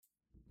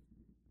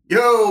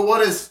Yo,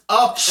 what is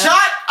up? Shut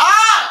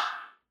up!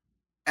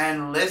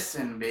 And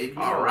listen, baby.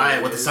 All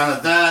right, with the sound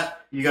of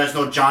that, you guys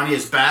know Johnny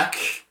is back.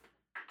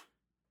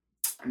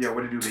 Yo,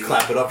 what to do, baby?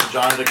 Clap it up for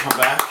Johnny to come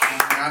back.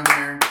 I'm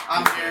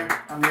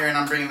here, and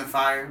I'm bringing the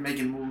fire,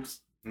 making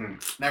moves.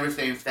 Never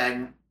staying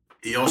stagnant.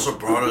 He also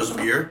brought us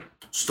beer.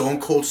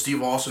 Stone Cold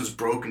Steve Austin's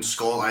Broken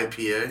Skull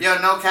IPA.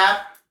 Yo, no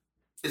cap.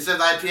 It says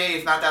IPA.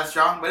 It's not that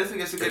strong, but it's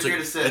a good beer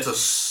to sip. It's a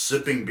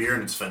sipping beer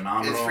and it's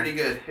phenomenal. It's pretty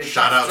good.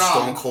 Shout out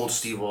Stone Cold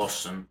Steve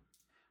Austin.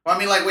 Well, I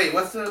mean, like, wait,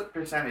 what's the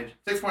percentage?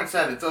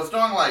 6.7. So it's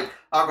strong, like,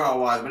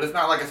 alcohol-wise, but it's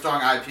not like a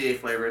strong IPA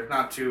flavor. It's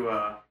not too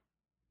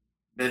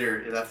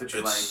bitter, if that's what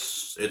you like.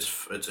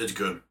 It's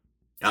good.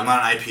 I'm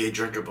not an IPA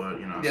drinker, but,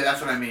 you know. Yeah, that's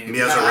what I mean.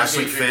 Me as a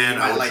wrestling fan,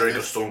 I would like drink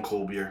this. a Stone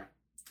Cold beer.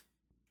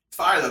 It's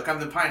fire, though.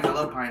 Comes in pints. I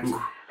love pints.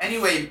 Ooh.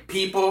 Anyway,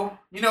 people,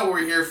 you know what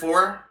we're here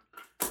for.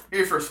 We're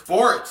here for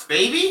sports,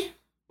 baby.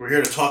 We're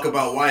here to talk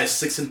about why a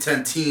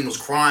 6-10 team was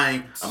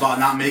crying about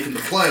not making the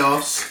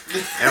playoffs,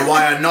 and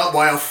why a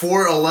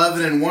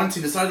 4-11-1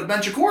 team decided to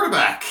bench a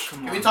quarterback.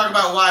 Can we talk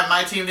about why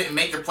my team didn't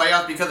make the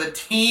playoffs because the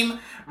team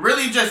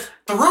really just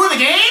threw the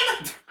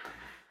game?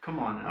 Come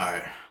on now. All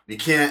right, you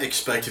can't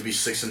expect to be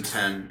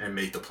 6-10 and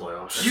make the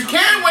playoffs. You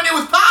can when it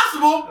was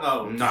possible.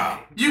 Oh, No.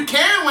 You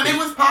can when it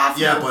was possible.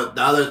 Yeah, but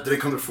now that it didn't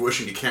come to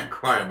fruition, you can't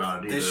cry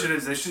about it either.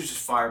 They should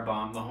just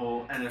firebomb the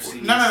whole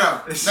NFC. No.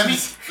 Let me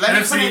put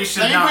it to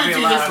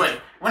you this way.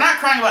 We're not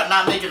crying about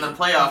not making the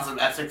playoffs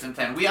at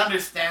 6-10. We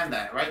understand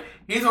that, right?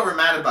 Here's what we're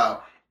mad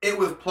about. It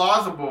was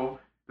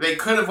plausible. They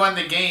could have won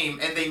the game,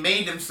 and they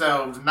made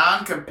themselves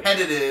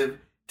non-competitive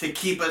to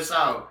keep us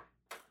out.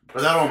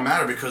 But that don't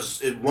matter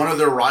because one of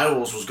their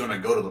rivals was going to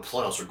go to the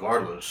playoffs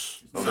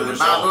regardless of the So they might as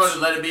well results.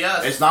 just let it be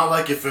us. It's not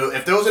like if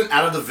there was an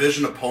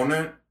out-of-division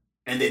opponent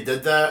and they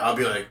did that, I'll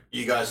be like,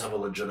 you guys have a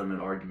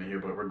legitimate argument here,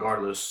 but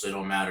regardless, it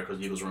don't matter because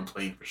the Eagles weren't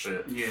playing for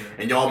shit. Yeah.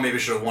 And y'all maybe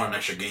should have won an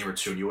extra game or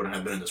two and you wouldn't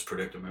have been in this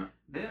predicament.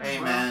 Yeah, Hey,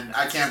 well, man,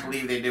 I can't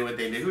believe they did what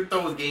they did. Who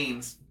throws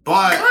games?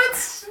 But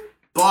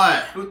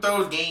Who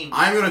throws games?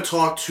 I'm going to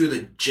talk to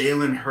the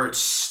Jalen Hurts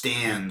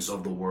stands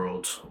of the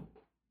world.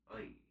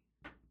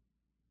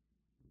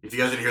 If you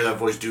guys didn't hear that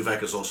voice,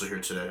 Duvak is also here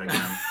today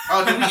again.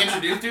 Oh, did we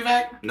introduce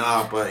Duvak?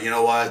 No, but you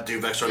know what?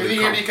 Duvak's starting Is he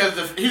to here come.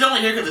 because he's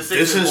only here because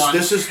the Sixers won?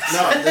 This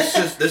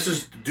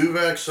is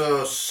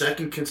Duvak's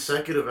second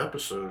consecutive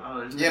episode.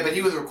 Oh, Yeah, but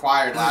he was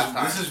required last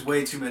time. This is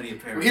way too many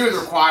appearances. He was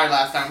required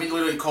last time. We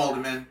literally called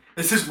him in.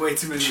 This is way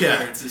too many Yeah.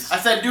 appearances. I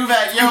said,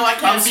 Duvak, yo, I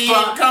can't be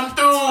in. Come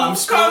through.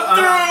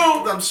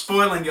 I'm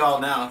spoiling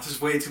y'all now. This is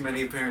way too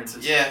many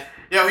appearances. Yeah.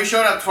 Yo, he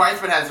showed up twice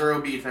but has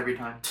 0 beats every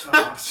time.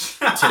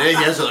 Today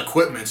he has the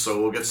equipment,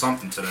 so we'll get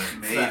something today.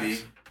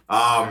 Maybe.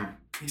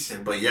 He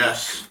said, But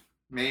yes.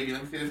 Maybe.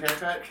 Let me see this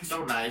haircut.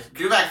 So nice.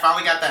 Duvak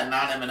finally got that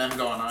non-M&M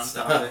going on.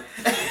 Stop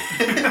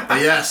it.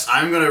 But yes,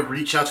 I'm gonna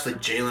reach out to the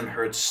Jalen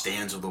Hurts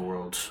stands of the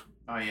world.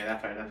 Oh, yeah,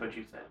 that's right. That's what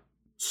you said.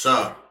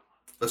 So,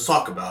 let's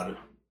talk about it.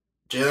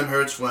 Jalen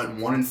Hurts went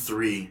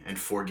 1-3 in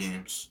 4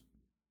 games.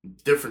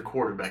 Different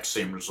quarterback,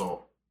 same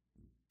result.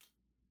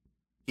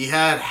 He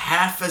had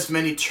half as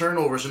many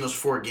turnovers in those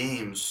 4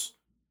 games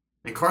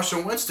than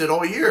Carson Wentz did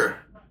all year.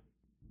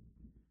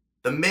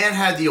 The man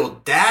had the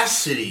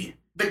audacity.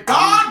 The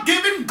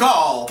God-given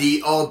gall.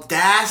 The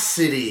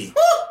audacity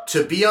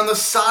to be on the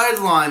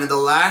sideline in the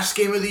last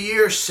game of the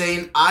year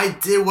saying, I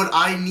did what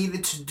I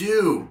needed to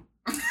do.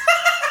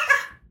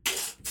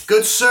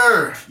 Good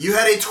sir, you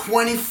had a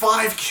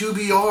 25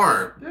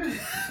 QBR.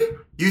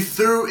 You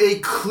threw a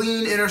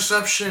clean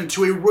interception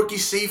to a rookie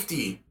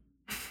safety.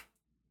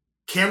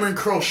 Cameron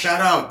Crowe, shout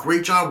out.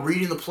 Great job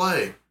reading the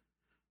play.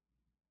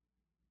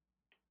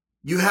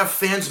 You have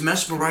fans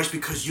mesmerized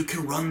because you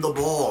can run the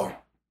ball.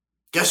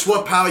 Guess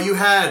what, pal? You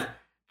had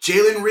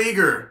Jalen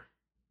Reagor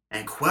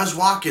and Quez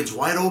Watkins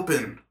wide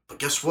open. But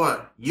guess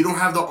what? You don't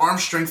have the arm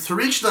strength to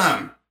reach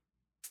them.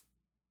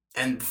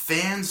 And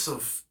fans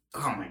of...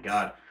 Oh, my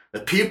God. The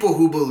people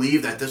who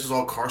believe that this is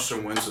all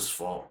Carson Wentz's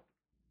fault.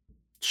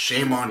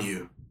 Shame on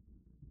you.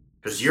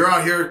 Because you're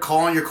out here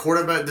calling your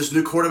quarterback, this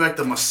new quarterback,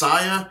 the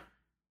Messiah...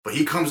 But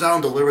he comes out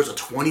and delivers a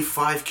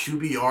 25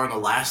 QBR in the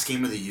last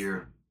game of the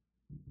year.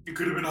 It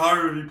could have been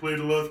higher if he played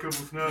the last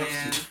couple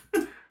snaps.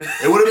 Man.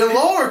 It would have been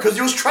lower because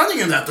he was trending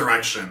in that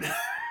direction.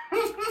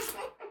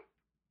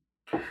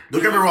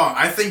 Don't get me wrong.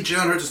 I think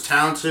Jalen Hurts is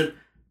talented.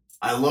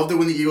 I loved it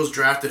when the Eagles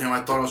drafted him.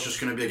 I thought it was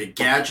just going to be like a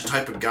gadget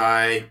type of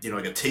guy, you know,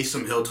 like a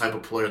Taysom Hill type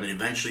of player. And then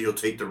eventually he'll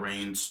take the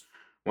reins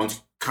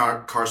once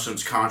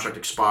Carson's contract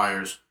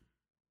expires.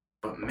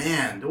 But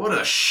man, what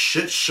a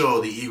shit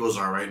show the Eagles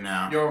are right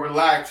now. Yo,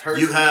 relax.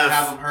 Hurts You have-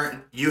 have him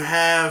hurting. You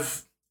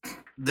have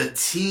the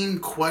team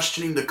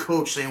questioning the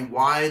coach, saying,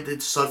 why did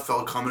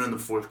Sudfeld come in the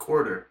 4th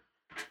quarter?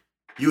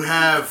 You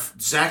have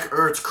Zach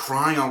Ertz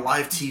crying on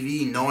live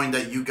TV knowing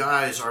that you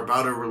guys are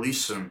about to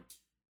release him.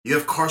 You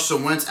have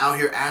Carson Wentz out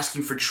here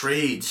asking for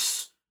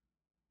trades.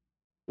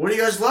 What are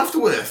you guys left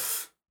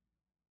with?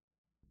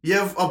 You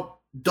have a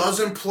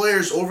dozen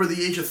players over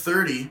the age of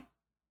 30.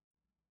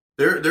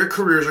 Their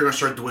careers are going to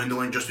start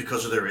dwindling just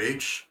because of their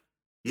age.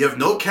 You have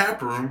no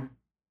cap room.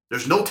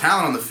 There's no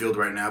talent on the field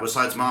right now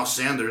besides Miles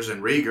Sanders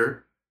and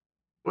Reagor.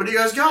 What do you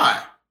guys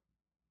got?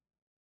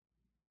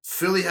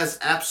 Philly has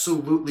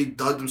absolutely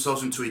dug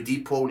themselves into a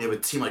deep hole. When you have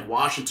a team like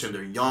Washington,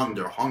 they're young,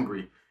 they're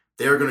hungry.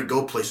 They're going to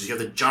go places. You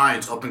have the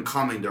Giants up and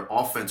coming. Their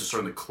offense is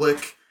starting to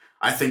click.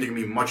 I think they're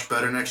going to be much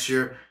better next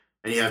year.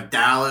 And you have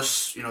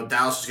Dallas.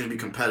 Dallas is going to be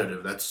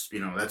competitive. That's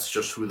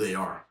just who they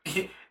are.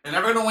 They're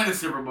never going to win a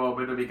Super Bowl,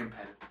 but it'll be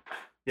competitive.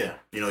 Yeah.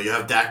 You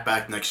have Dak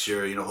back next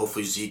year.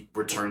 Hopefully Zeke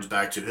returns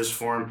back to his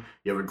form.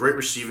 You have a great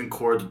receiving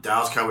core. The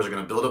Dallas Cowboys are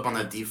going to build up on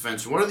that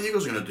defense. What are the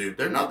Eagles going to do?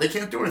 They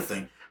can't do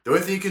anything. The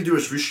only thing you can do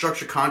is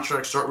restructure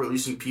contracts, start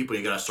releasing people.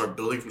 You got to start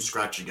building from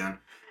scratch again.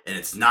 And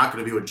it's not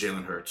going to be with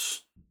Jalen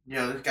Hurts.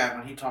 Yeah, this guy,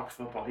 when he talks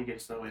football, he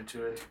gets so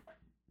into it.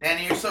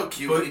 Danny, you're so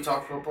cute when you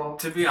talk football.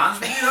 To be honest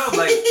with you, though,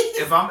 like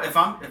if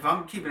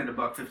I'm keeping it a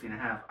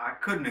 $1.50.5, I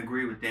couldn't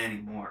agree with Danny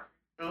more.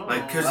 Oh,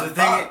 like, because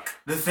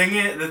the thing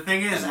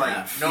is,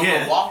 like, no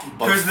yeah, Milwaukee.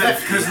 Because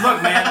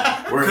look,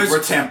 man,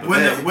 we're Tampa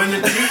Bay.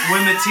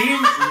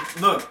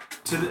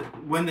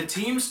 When the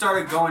team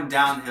started going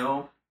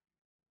downhill,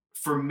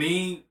 for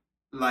me,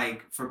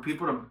 like, for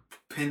people to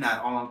pin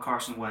that all on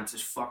Carson Wentz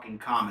is fucking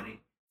comedy.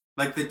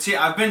 Like,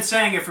 I've been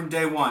saying it from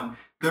day one.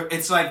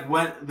 It's like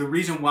the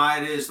reason why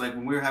it is, like,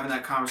 when we were having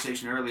that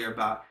conversation earlier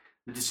about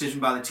the decision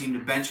by the team to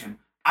bench him,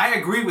 I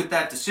agree with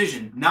that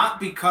decision, not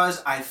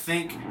because I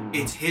think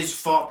it's his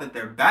fault that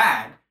they're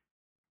bad,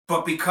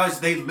 but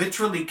because they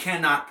literally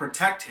cannot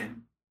protect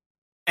him.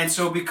 And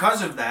so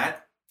because of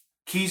that,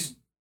 he's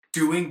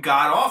doing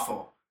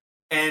god-awful.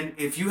 And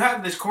if you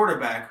have this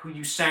quarterback who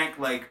you sank,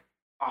 like,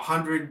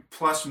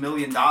 $100+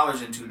 million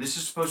into, this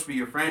is supposed to be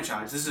your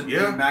franchise, this is a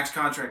big max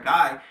contract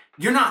guy,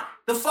 you're not,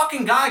 the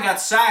fucking guy got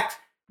sacked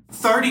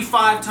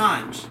 35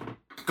 times.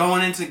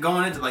 Going into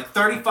like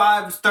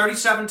 35,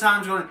 37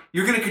 times.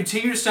 You're going to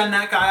continue to send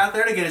that guy out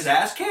there to get his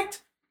ass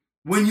kicked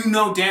when you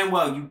know damn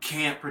well you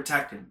can't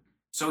protect him.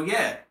 So,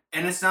 yeah.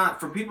 And it's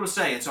not, for people to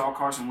say it's all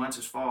Carson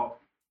Wentz's fault,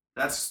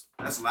 that's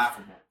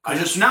laughable.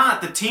 It's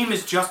not. The team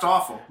is just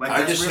awful. Like,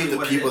 I just hate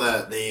the people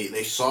that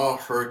they saw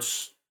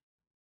Hurts.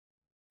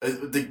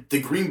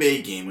 The Green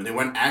Bay game, when they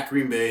went at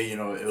Green Bay,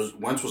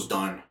 Wentz was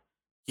done.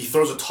 He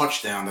throws a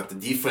touchdown that the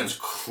defense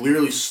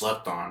clearly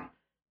slept on.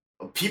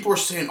 People are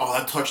saying, "Oh,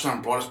 that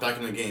touchdown brought us back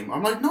in the game."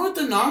 I'm like, no, it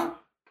did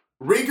not.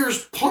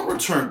 Reagor's punt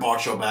return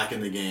brought you back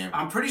in the game.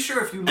 I'm pretty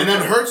sure if you look and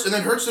then Hurts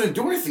didn't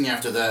do anything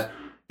after that.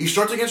 He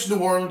started against New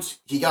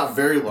Orleans. He got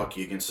very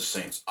lucky against the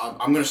Saints.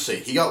 I'm gonna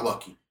say he got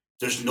lucky.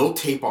 There's no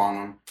tape on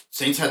him.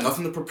 Saints had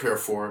nothing to prepare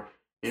for.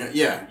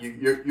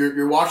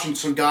 You're watching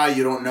some guy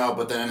you don't know,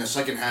 but then in the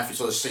second half you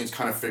saw the Saints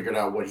kind of figured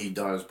out what he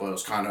does, but it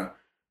was kind of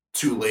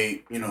too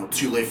late.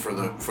 Too late for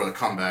the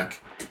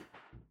comeback.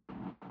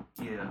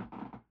 Yeah.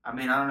 I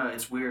mean, I don't know.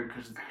 It's weird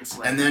because it's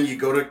like... And then you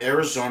go to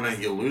Arizona.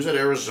 You lose at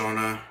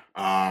Arizona.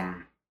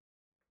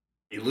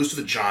 You lose to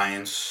the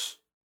Giants.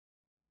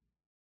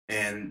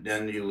 And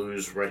then you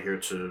lose right here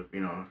to,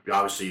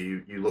 obviously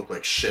you look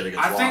like shit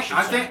against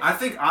Washington. I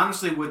think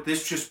honestly what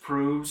this just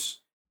proves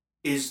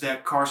is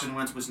that Carson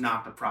Wentz was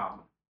not the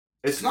problem.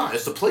 It's not.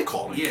 It's the play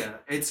calling. Yeah.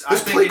 This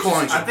play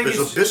calling is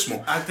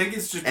abysmal. I think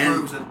it's just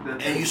proves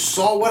that... And you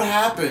saw what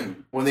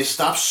happened when they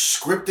stopped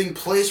scripting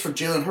plays for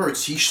Jalen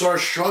Hurts. He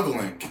started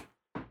struggling.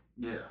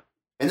 Yeah.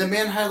 And the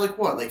man had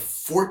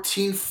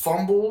 14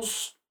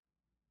 fumbles,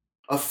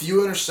 a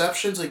few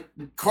interceptions. Like,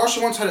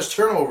 Carson Wentz had his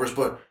turnovers,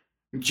 but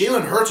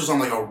Jalen Hurts was on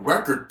a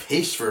record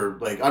pace for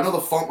not all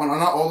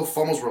the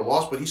fumbles were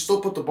lost, but he still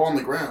put the ball on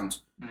the ground.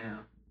 Yeah.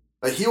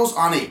 He was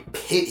on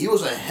he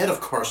was ahead of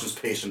Carson's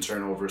pace in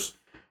turnovers.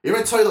 You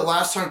want me to tell you the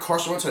last time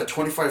Carson Wentz had a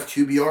 25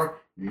 QBR?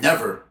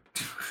 Never.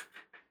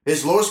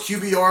 His lowest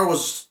QBR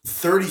was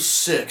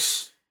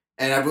 36,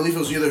 and I believe it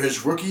was either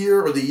his rookie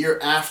year or the year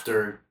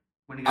after.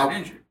 When he got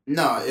injured.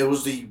 No, it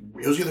was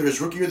either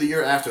his rookie or the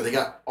year after. They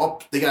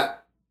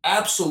got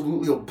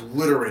absolutely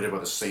obliterated by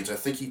the Saints. I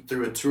think he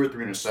threw 2 or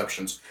 3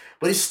 interceptions.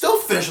 But he still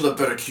finished with a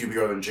better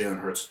QBR than Jalen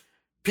Hurts.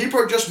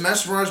 People are just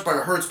mesmerized by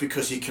Hurts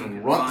because he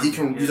can run.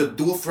 He's a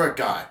dual threat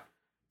guy.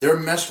 They're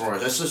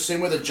mesmerized. That's the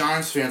same way the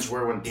Giants fans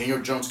were when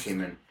Daniel Jones came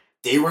in.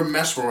 They were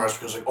mesmerized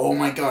because oh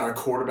my God, our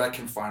quarterback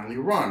can finally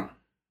run.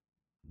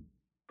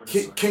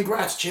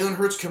 Congrats, Jalen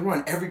Hurts can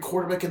run. Every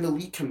quarterback in the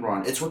league can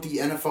run. It's what the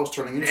NFL's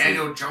turning into.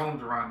 Daniel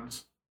Jones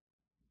runs.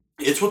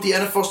 It's what the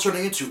NFL's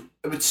turning into.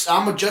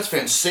 I'm a Jets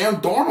fan. Sam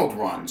Darnold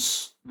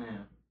runs. Yeah.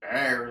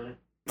 Barely.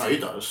 No, he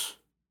does.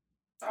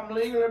 I'm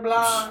legally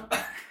blind.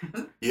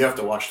 You have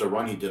to watch the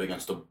run he did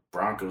against the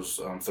Broncos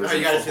Thursday. Oh,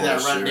 you got to see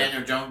that run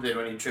Daniel Jones did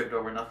when he tripped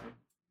over nothing.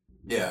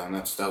 Yeah, and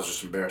that was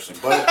just embarrassing.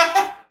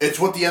 But it's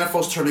what the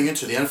NFL's turning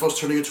into. The NFL's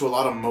turning into a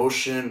lot of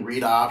motion,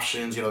 read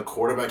options. The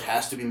quarterback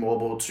has to be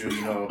mobile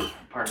to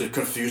to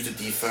confuse the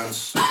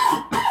defense.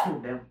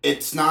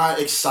 It's not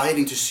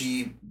exciting to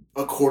see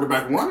a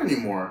quarterback run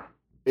anymore.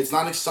 It's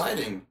not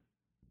exciting.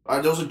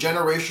 There was a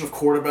generation of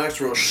quarterbacks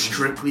who were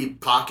strictly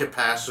pocket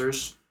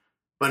passers,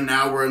 but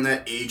now we're in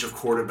that age of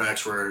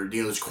quarterbacks where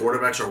these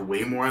quarterbacks are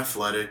way more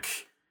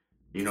athletic.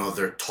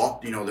 They're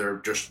taught. They're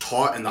just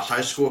taught in the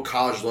high school,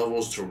 college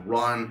levels to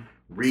run,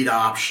 read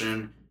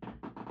option.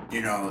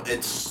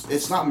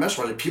 it's not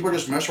mesmerizing. People are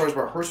just mesmerized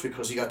by Hurts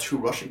because he got 2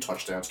 rushing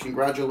touchdowns.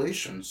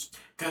 Congratulations.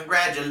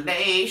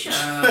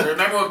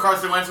 Remember when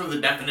Carson Wentz was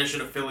the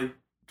definition of Philly?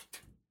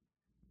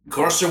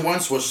 Carson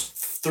Wentz was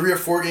 3 or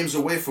 4 games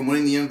away from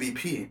winning the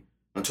MVP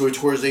until he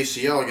tore his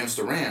ACL against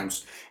the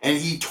Rams. And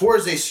he tore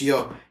his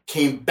ACL,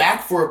 came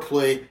back for a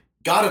play,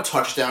 got a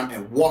touchdown,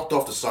 and walked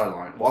off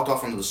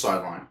onto the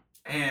sideline.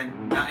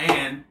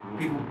 And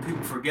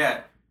people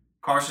forget,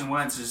 Carson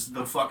Wentz is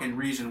the fucking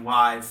reason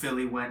why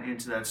Philly went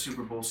into that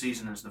Super Bowl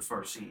season as the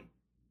first seed.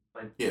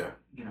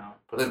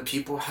 But then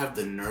people have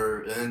the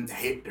nerve, and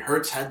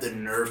Hurts had the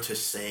nerve to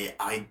say,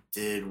 "I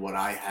did what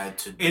I had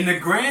to do." In the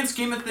grand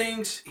scheme of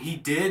things, he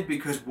did,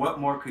 because what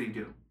more could he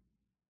do?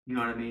 You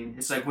know what I mean?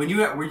 It's like when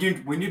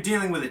you're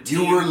dealing with a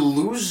team, you were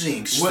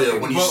losing still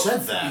when you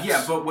said that.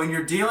 Yeah, but when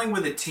you're dealing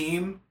with a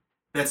team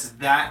that's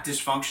that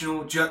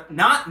dysfunctional,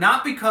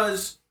 not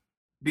because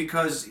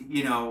because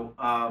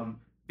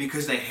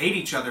they hate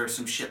each other or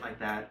some shit like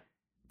that,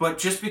 but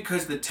just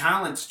because the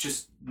talent's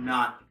just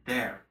not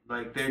there.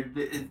 Like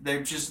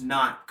they're just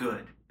not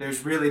good.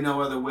 There's really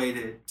no other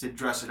way to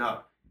dress it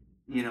up.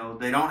 They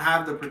don't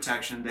have the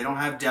protection. They don't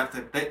have depth.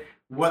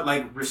 What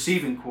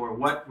receiving core?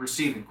 What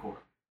receiving core?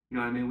 You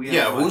know what I mean? We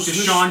have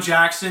Deshaun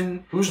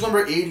Jackson. Who's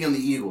number 80 on the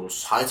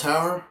Eagles?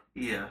 Hightower?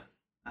 Yeah.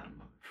 I don't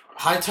know.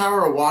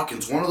 Hightower or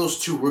Watkins, one of those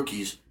 2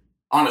 rookies,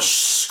 on a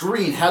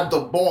screen had the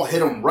ball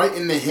hit him right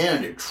in the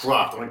hand. It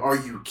dropped. I'm like, are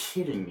you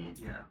kidding me?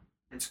 Yeah.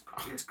 It's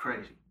crazy. It's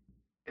crazy.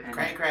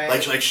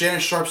 Like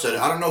Shannon Sharp said,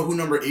 I don't know who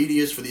number 80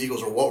 is for the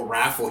Eagles or what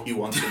raffle he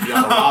wants to be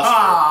on the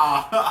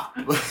roster.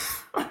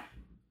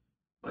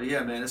 But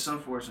yeah, man, it's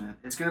unfortunate.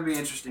 It's going to be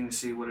interesting to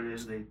see what it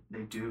is they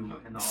do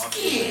in the offseason.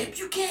 Skip,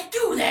 you can't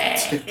do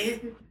that.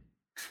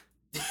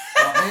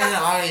 Man,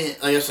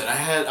 like I said,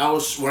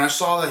 when I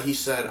saw that he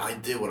said, I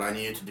did what I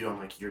needed to do, I'm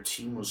like, your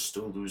team was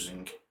still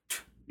losing.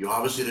 You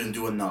obviously didn't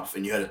do enough,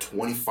 and you had a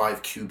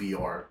 25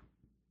 QBR.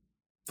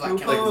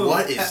 Like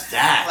what is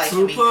that?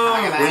 When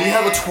you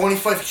have a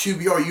 25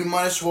 QBR, you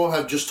might as well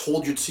have just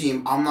told your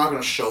team, I'm not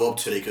going to show up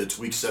today because it's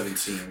week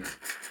 17.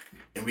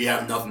 And we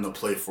have nothing to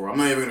play for. I'm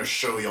not even going to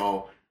show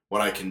y'all what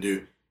I can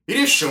do. He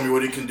didn't show me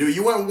what he can do.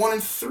 You went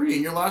 1-3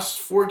 in your last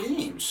 4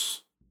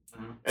 games.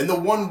 Mm-hmm. And the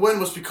one win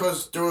was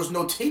because there was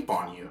no tape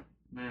on you.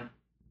 Yeah.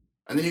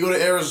 And then you go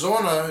to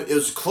Arizona, it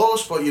was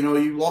close, but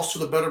you lost to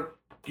the better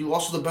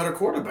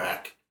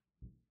quarterback.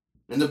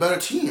 And the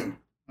better team.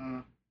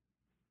 Mm.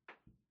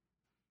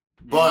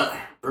 But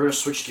we're going to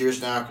switch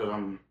gears now because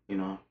I'm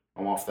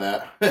off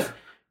that.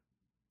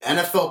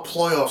 NFL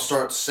playoffs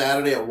start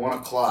Saturday at 1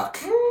 o'clock.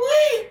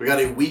 We got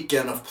a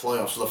weekend of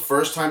playoffs. So the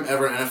first time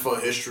ever in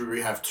NFL history,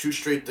 we have 2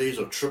 straight days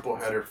of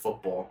triple-header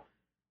football.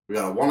 We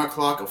got a 1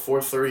 o'clock, a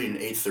 4:30, and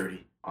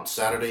 8:30 on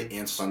Saturday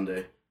and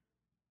Sunday.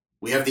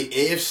 We have the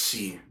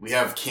AFC. We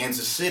have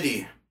Kansas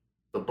City,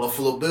 the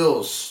Buffalo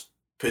Bills,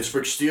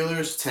 Pittsburgh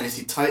Steelers,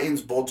 Tennessee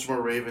Titans,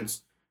 Baltimore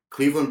Ravens,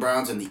 Cleveland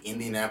Browns, and the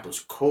Indianapolis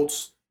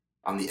Colts.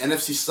 On the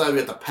NFC side, we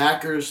got the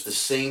Packers, the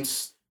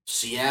Saints,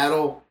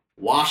 Seattle,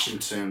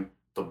 Washington,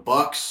 the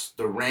Bucks,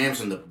 the Rams,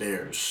 and the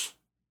Bears.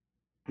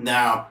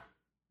 Now,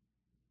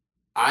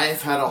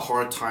 I've had a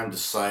hard time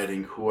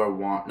deciding who I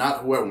want.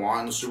 Not who I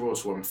want in the Super Bowl,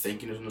 it's who I'm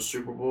thinking is in the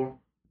Super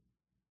Bowl.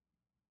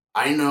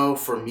 I know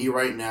for me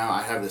right now,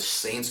 I have the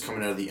Saints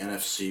coming out of the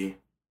NFC.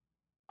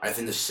 I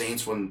think the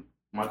Saints, when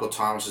Michael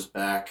Thomas is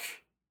back,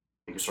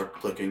 they can start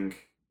clicking.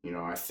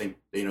 I think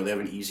they have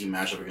an easy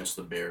matchup against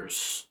the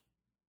Bears.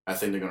 I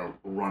think they're going to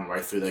run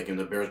right through that game.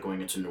 The Bears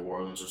going into New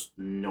Orleans, there's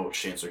no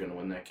chance they're going to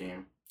win that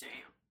game. Damn.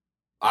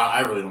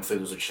 I really don't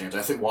think there's a chance.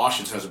 I think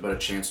Washington has a better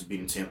chance of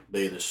beating Tampa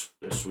Bay this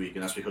week,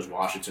 and that's because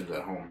Washington's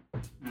at home.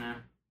 Yeah.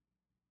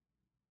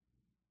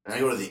 And I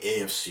go to the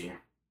AFC,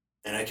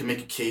 and I can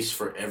make a case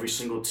for every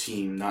single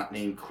team not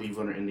named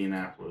Cleveland or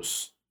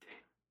Indianapolis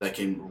that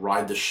can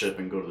ride the ship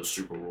and go to the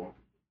Super Bowl.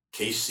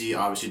 KC,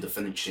 obviously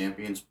defending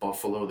champions.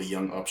 Buffalo, the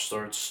young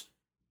upstarts.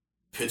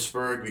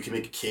 Pittsburgh, we can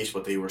make a case,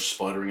 but they were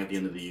sputtering at the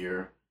end of the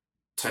year.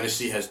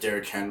 Tennessee has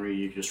Derrick Henry.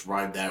 You can just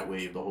ride that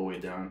wave the whole way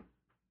down.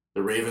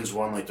 The Ravens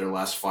won their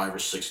last 5 or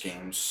 6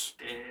 games.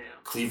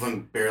 Damn.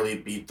 Cleveland barely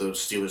beat the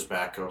Steelers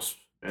backups.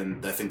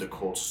 And I think the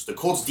Colts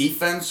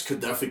defense could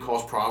definitely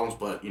cause problems,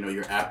 but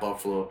you're at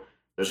Buffalo.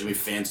 There's going to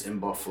be fans in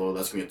Buffalo.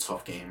 That's going to be a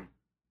tough game.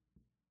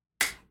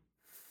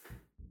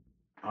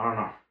 I don't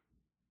know.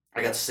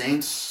 I got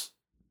Saints.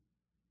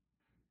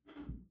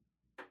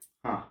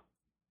 Huh.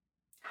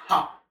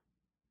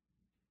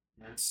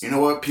 You know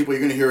what, people? You're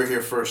going to hear it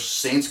here first.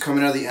 Saints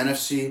coming out of the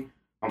NFC.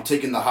 I'm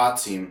taking the hot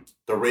team.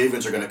 The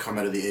Ravens are going to come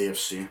out of the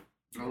AFC.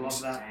 I love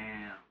that.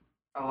 Damn.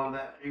 I love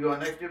that. You going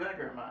next, Dubac,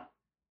 or am I?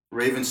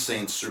 Ravens,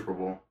 Saints, Super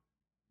Bowl.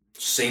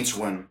 Saints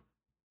win.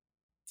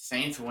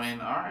 Saints win.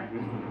 All right.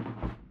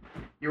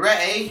 You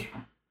ready?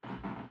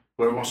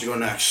 Whoever wants to go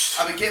next.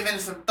 I've been giving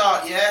it some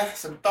thought,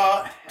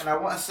 and I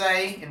want to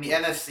say in the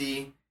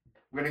NFC, I'm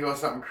going to go with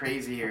something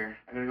crazy here.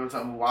 I'm going to go with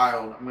something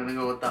wild. I'm going to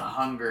go with the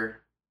hunger.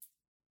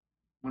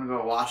 I'm going to go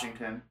with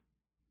Washington.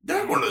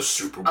 They're going to the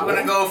Super Bowl. I'm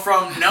gonna go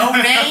from no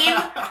name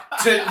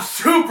to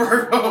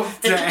Super Bowl.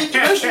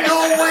 There's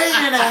no way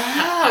in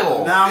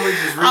hell. Now we're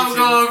just reaching. I'm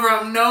going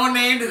from no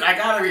name to I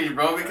gotta read,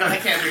 bro, because I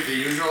can't pick the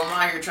usual. I'm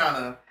out here trying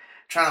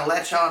to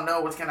let y'all know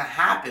what's gonna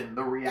happen,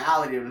 the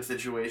reality of the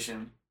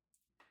situation.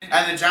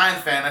 As a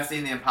Giants fan, I've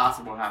seen the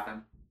impossible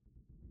happen.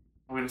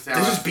 I'm gonna say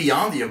this is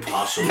beyond the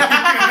impossible.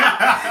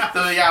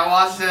 So yeah,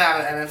 Washington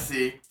out of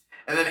NFC,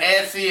 and then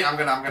AFC. I'm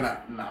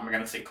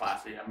gonna say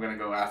classy. I'm gonna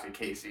go after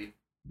KC.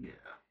 Yeah.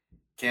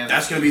 Kansas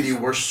That's going to be the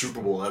worst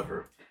Super Bowl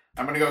ever.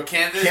 I'm going to go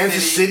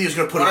Kansas City is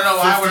going to put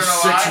up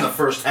 56 in the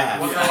first half.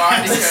 Wanna know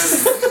why?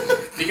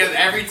 Because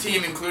every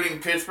team, including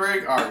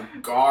Pittsburgh, are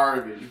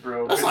garbage,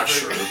 bro. That's not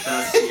true.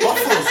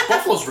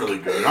 Buffalo's really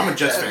good. I'm a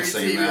Jets fan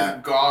saying that. Every team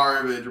is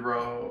garbage,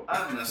 bro. I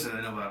don't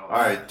necessarily know about all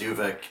right,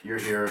 Duvek, you're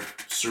here.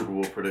 Super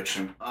Bowl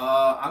prediction.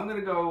 I'm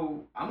gonna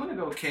go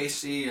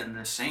KC and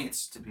the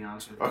Saints, to be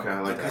honest with you. Okay, I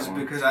like that one.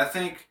 Because I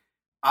think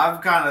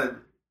I've kind of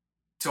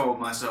told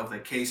myself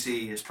that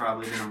KC is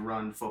probably gonna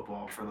run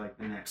football for like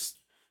the next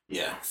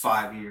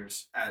 5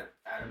 years at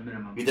a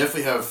minimum. You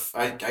definitely have.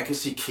 I can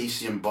see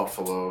KC and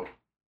Buffalo.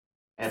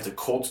 And if the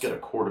Colts get a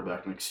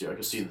quarterback next year, I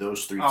can see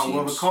those three teams.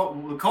 Well,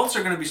 the Colts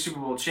are going to be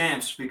Super Bowl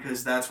champs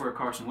because that's where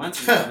Carson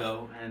Wentz is going to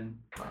go. And,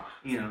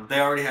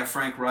 they already have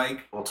Frank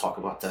Reich. We'll talk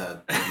about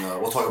that.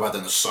 We'll talk about that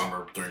in the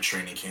summer during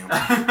training camp.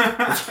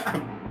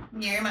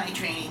 Near my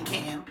training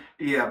camp.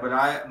 Yeah,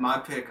 but my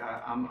pick,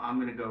 I'm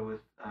going to go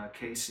with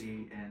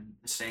KC and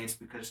the Saints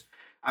because,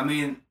 But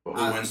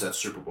who wins that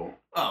Super Bowl?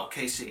 Oh,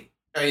 KC.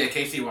 Oh yeah,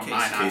 KC won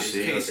mine.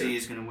 KC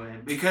is gonna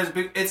win because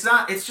it's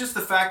not. It's just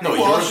the fact that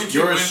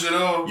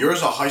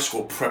yours a high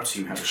school prep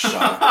team has a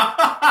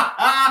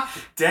shot.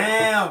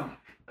 Damn,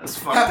 that's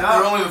fucked up.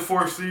 They're only the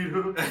 4th seed.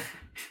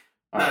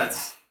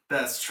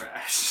 That's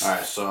trash. All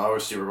right, so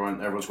obviously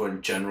everyone's going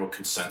general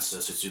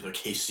consensus. It's either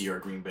KC or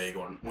Green Bay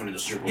winning the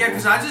Super Bowl. Yeah,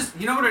 because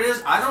you know what it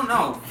is? I don't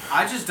know.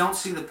 I just don't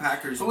see the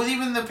Packers. But with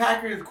even the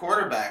Packers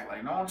quarterback,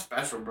 like, no one's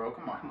special, bro.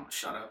 Come on.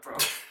 Shut up, bro.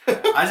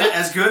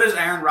 As good as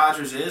Aaron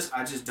Rodgers is,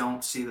 I just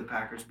don't see the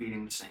Packers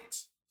beating the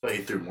Saints. So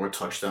he threw more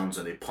touchdowns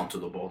than they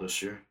punted the ball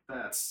this year.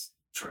 That's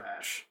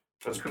trash.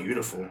 That's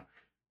beautiful.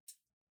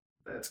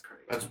 That's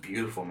crazy. That's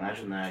beautiful.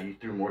 Imagine that. You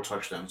threw more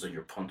touchdowns than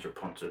your punter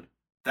punted.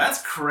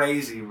 That's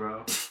crazy,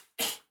 bro.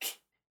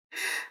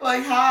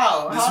 Like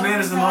how? This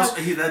man is the most.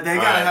 They gotta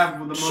have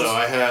the most. So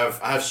I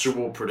have Super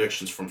Bowl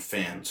predictions from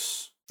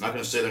fans. I'm not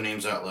gonna say their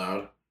names out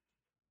loud.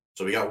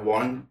 So we got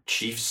one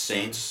Chiefs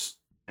Saints,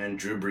 and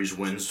Drew Brees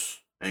wins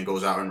and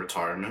goes out in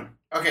retirement.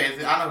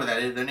 Okay, I know who that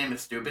is. Their name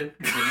is stupid.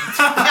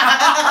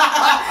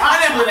 I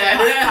know who that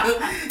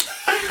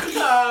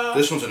is.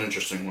 This one's an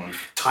interesting one.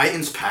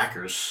 Titans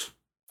Packers.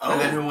 Oh.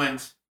 And then who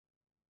wins?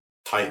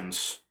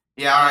 Titans.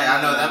 Yeah, all right.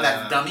 I know that.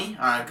 That's dummy.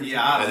 All right.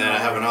 Yeah. And then I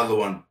have another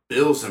one.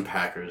 Bills and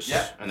Packers.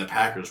 Yep. And the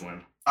Packers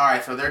win. All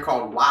right, so they're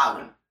called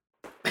Wildin'.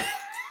 I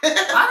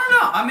don't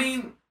know. I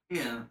mean,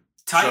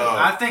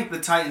 I think the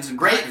Titans and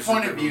great Packers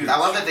point of view. I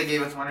love that they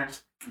gave us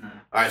winners. All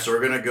right, so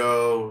we're gonna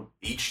go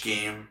each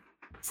game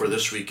for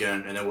this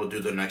weekend, and then we'll do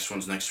the next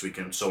ones next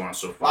weekend, so on and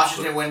so forth.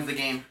 Washington wins the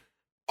game.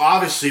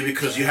 Obviously,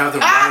 because you have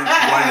them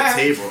right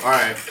the table. All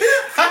right.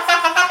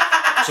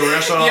 So we're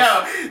gonna start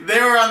off. Yo, they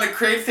were on the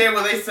crate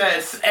table. They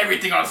said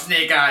everything on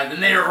Snake Eyes,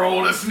 and they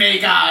rolled a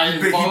Snake Eyes.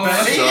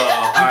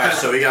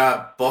 So we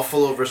got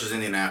Buffalo versus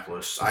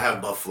Indianapolis. I have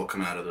Buffalo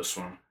coming out of this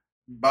one.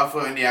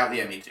 Buffalo, Indianapolis.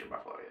 Yeah, me too.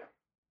 Buffalo.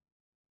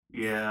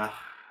 Yeah,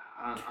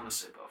 I'm gonna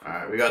say Buffalo.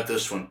 All right, we got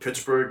this one: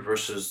 Pittsburgh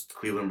versus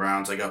Cleveland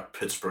Browns. I got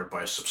Pittsburgh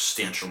by a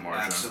substantial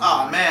margin. Absolutely.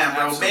 Oh man,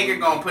 bro, Baker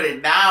gonna put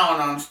it down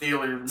on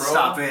Steelers, bro.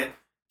 Stop it.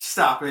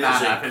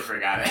 Nah,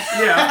 Pittsburgh got it.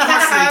 Yeah, of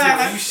course they did.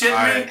 Are you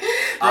shitting me?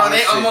 Bro,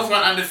 they almost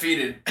went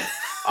undefeated.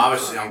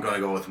 Obviously, I'm going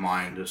to go with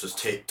mine. This is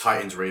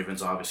Titans,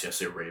 Ravens. Obviously, I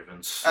say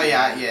Ravens. Oh,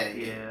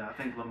 yeah. I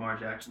think Lamar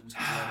Jackson's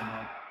going to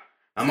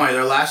let them up.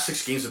 Their last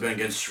 6 games have been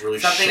against really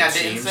Something shit I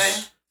didn't teams,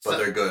 say, but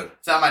they're good.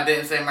 Something I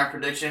didn't say in my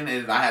prediction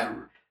is I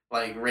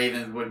had,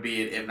 Ravens would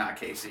be it if not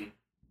KC.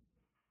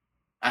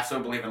 I still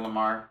believe in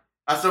Lamar.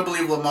 I still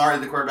believe Lamar is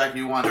the quarterback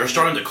you want. They're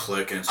starting to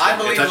click, and it's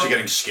actually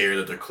getting scared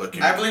that they're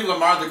clicking. I believe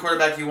Lamar is the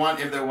quarterback you want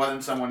if there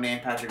wasn't someone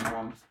named Patrick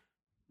Mahomes.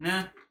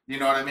 Nah. You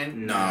know what I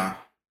mean? Nah.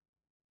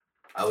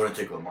 I wouldn't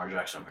take Lamar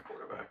Jackson as my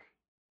quarterback.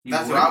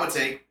 That's what I would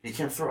take. He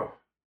can't throw.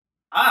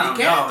 I don't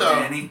know,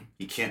 Danny.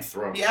 He can't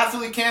throw. He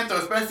absolutely can't, though,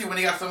 especially when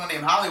you got someone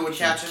named Hollywood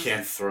catching. He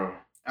can't throw.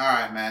 All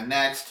right, man.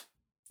 Next.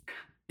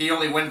 He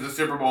only wins the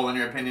Super Bowl, in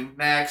your opinion.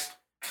 Next.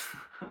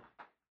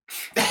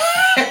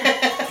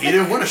 He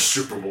didn't win a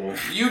Super Bowl.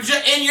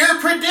 In your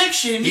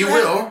prediction, he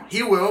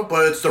will,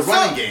 but it's the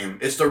running game.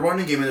 It's the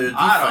running game in their defense.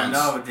 I don't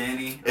know,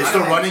 Danny. It's the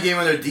running game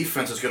in their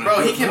defense that's gonna.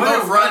 Bro, he can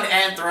both run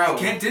and throw.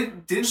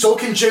 So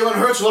can Jalen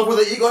Hurts. Look with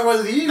the Eagles.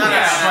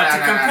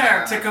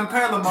 To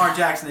compare Lamar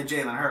Jackson to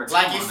Jalen Hurts,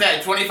 like you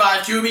said,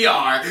 25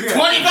 QBR,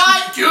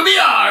 25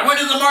 QBR. When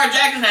did Lamar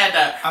Jackson had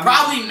that?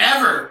 Probably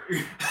never.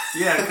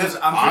 Yeah, because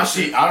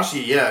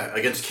honestly, yeah.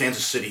 Against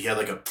Kansas City, he had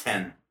like a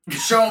 10.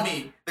 Show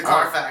me the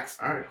Carfax.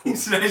 All right, cool. He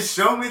said,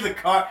 "Show me the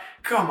car."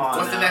 Come on.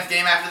 What's the next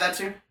game after that,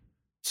 too?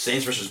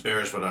 Saints versus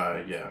Bears, but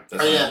yeah.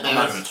 I'm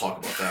not going to talk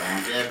about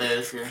that one. Yeah,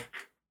 Bears. Yeah.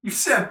 You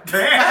said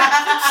Bears?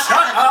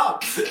 Shut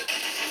up.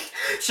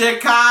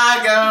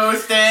 Chicago,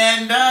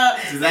 stand up.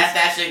 That's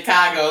that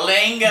Chicago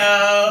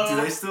lingo.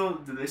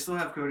 Do they still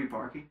have Cody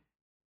Parkey?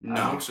 No,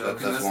 I hope so,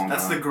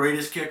 that's the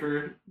greatest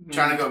kicker.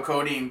 Trying to go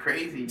Cody and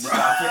crazy, bro.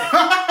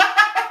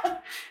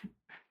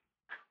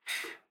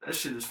 That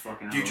shit is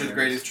fucking Future's hilarious.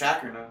 greatest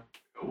tracker, no?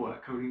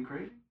 What, Cody and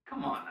Crazy?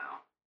 Come on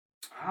now.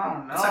 I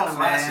don't know, That's a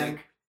classic. man.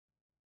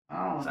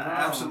 I don't It's know. an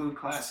absolute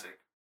classic.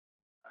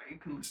 You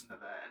can listen to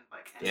that and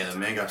like. Yeah, the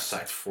man got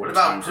sacked 4 What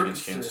about times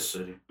against Percocet? Kansas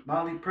City.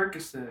 Molly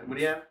Percocet. What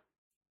do you have?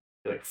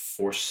 He had like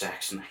 4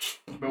 sacks in that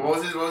game. But what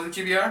was the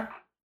QBR?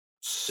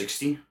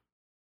 60?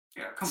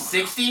 Yeah, come on.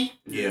 60?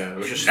 Yeah, it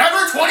was just.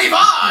 Number 25!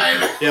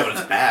 Yeah, but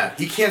it's bad.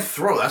 He can't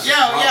throw. That's Yo,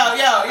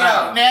 the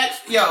problem.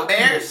 next. Yo,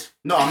 Bears?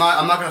 No, I'm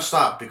not gonna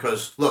stop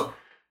because look,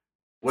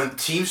 when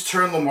teams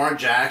turn Lamar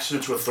Jackson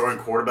into a throwing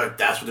quarterback,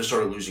 that's when they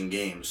started losing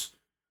games.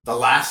 The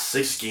last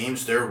 6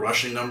 games, their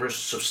rushing numbers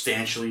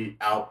substantially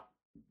out.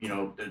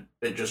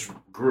 It just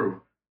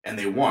grew and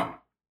they won.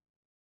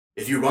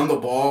 If you run the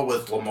ball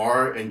with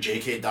Lamar and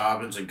J.K.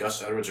 Dobbins and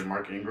Gus Edwards and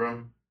Mark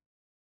Ingram,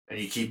 and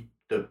you keep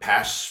the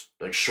pass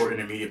like short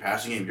intermediate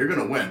passing game, you're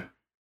gonna win.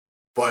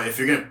 But if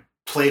you're gonna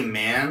play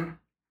man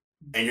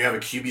and you have a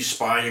QB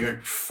spy, and you're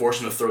gonna force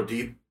him to throw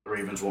deep, the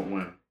Ravens won't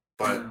win.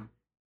 But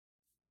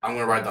I'm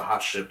gonna ride the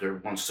hot ship.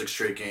 They've won 6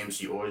 straight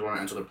games. You always want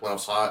to enter the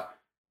playoffs hot.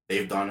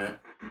 They've done it.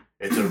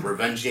 It's a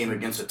revenge game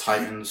against the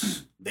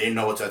Titans. They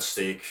know what's at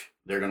stake.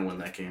 They're gonna win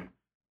that game.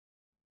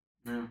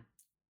 Yeah.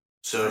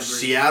 So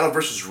Seattle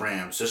versus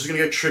Rams. This is gonna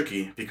get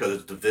tricky because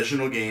it's a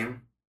divisional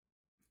game.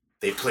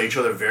 They play each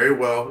other very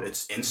well.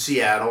 It's in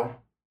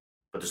Seattle,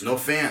 but there's no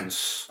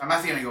fans. I'm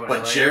actually going to go with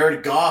But LA.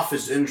 Jared Goff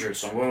is injured,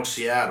 so I'm going with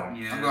Seattle.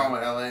 Yeah. I'm going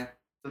with LA.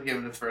 Let's give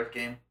him his first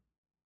game.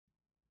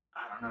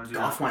 I don't know, dude.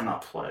 Goff might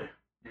not play.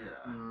 Yeah.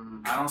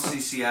 I don't see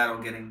Seattle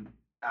getting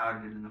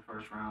outed in the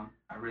first round.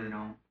 I really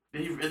don't.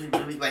 Did he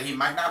really, like, he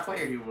might not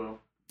play or he will?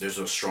 There's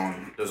a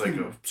strong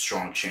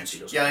chance he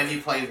doesn't. Yeah, play. if he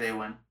plays, they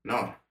win.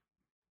 No.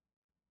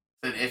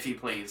 Then if he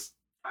plays.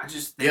 I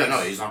just think Yeah,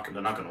 no,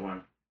 they're not gonna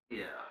win.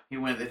 Yeah. He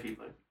wins if he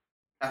plays.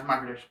 That's my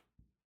prediction.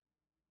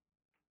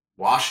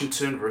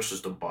 Washington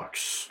versus the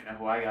Bucks. You know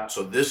who I got?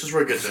 So this is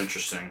where it gets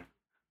interesting.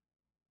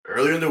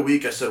 Earlier in the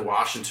week, I said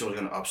Washington was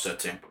going to upset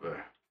Tampa Bay.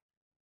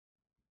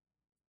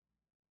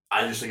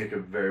 I just think it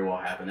could very well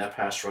happen. That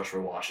pass rush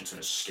for Washington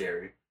is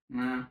scary.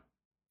 Mm.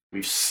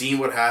 We've seen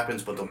what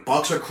happens, but the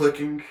Bucks are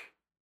clicking.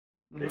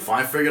 They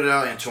finally figured it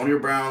out. Antonio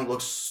Brown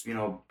looks,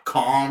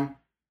 calm,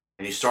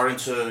 and he's starting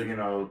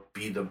to,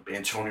 be the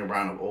Antonio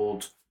Brown of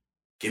old.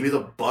 Give me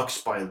the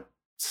Bucks by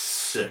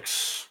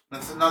 6.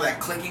 Let's know that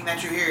clicking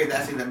that you hear,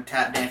 that's them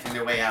tap dancing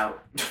their way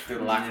out through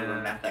the locker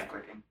room. That's that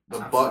clicking.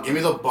 Give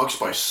me the Bucks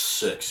by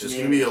 6. It's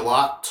going to be a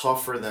lot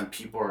tougher than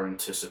people are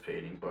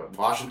anticipating, but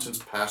Washington's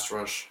pass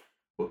rush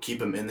will keep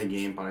them in the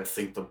game, but I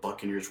think the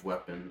Buccaneers'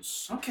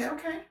 weapons Okay.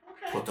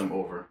 put them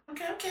over.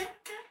 Okay.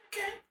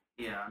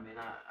 Yeah, I mean,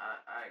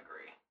 I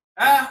agree.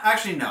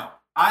 Actually, no.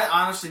 I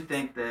honestly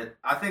think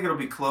it'll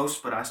be close,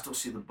 but I still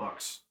see the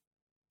Bucks.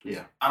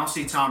 Yeah. I don't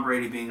see Tom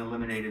Brady being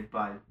eliminated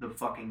by the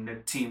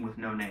fucking team with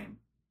no name.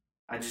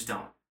 I just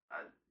don't.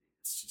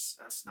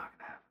 That's not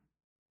gonna happen.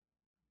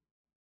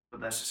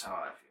 But that's just how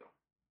I feel.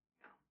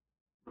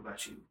 What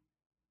about you,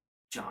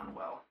 John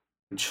Well?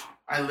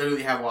 I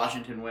literally have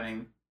Washington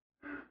winning.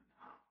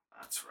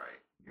 That's right.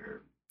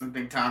 I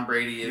think Tom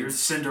Brady Your is.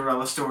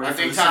 Cinderella story. I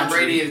think Tom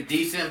Brady is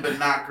decent, but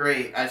not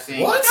great. I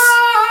think. What?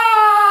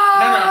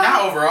 No,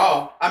 not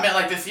overall. I meant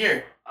like this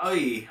year. Oh,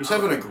 yeah. He's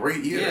having a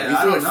great year. Yeah, he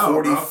I threw don't like know,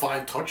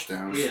 45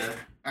 touchdowns. Yeah.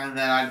 And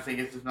then I think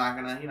it's just not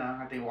gonna.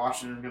 I think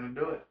Washington's gonna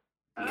do it.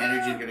 The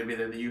energy's gonna be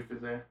there. The youth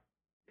is there.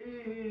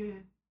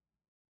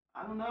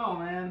 I don't know,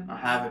 man. I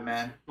have it,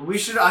 man.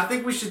 I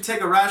think we should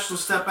take a rational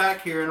step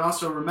back here and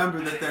also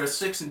remember that they're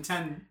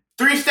 6-10.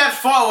 3 steps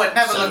forward,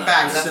 never look 7-9.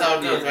 back. That's how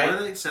it goes, What right?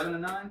 are they?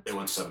 7-9. They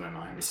went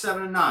 7-9. It's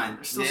 7-9.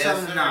 They're still Yes,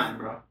 7-9, sir.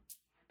 bro.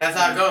 That's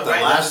how it goes, The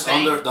right?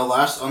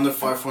 last under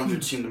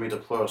 500 team to make the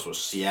playoffs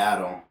was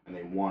Seattle, and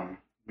they won.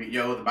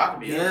 Yo, it's about to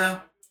be.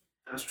 Yeah,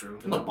 that's true.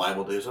 In the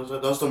Bible days,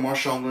 that was the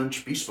Marshawn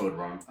Lynch beast mode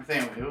run I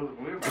think we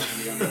were about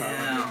to be on the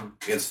Yeah.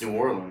 against New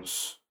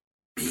Orleans.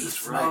 Beast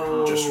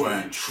Just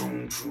went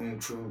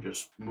troom,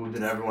 just moved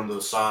in everyone to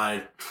the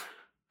side.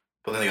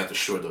 But then they got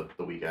destroyed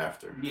the week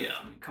after. Yeah,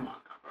 I mean, come on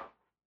now, bro.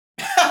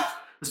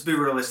 Let's be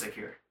realistic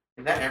here.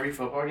 Is that every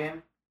football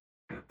game?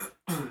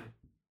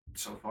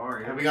 So far,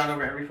 yeah. Have we gone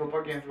over every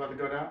football game that's about to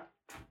go down?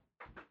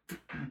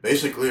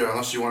 Basically,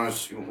 unless who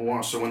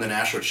wants to win the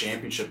national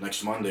championship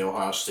next Monday,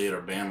 Ohio State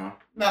or Bama.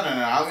 No.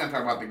 I was gonna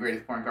talk about the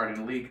greatest point guard in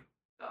the league.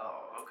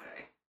 Oh,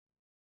 okay.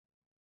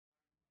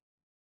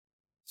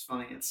 It's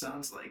funny. It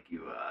sounds like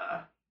you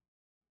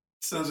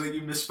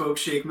misspoke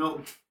Shake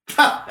Milton.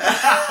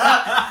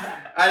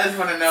 I just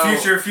want to know.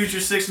 Future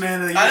 6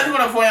 man of the year. I just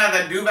want to point out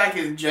that Duvac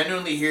is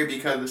genuinely here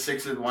because the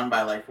Sixers won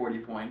by like 40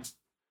 points.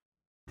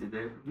 Did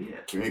they? Yeah.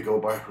 Can we go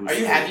by who's Are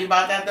you happy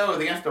about that though? It was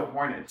against the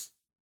Hornets.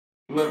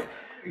 Look,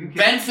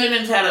 Ben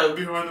Simmons had a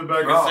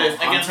behind-the-back assist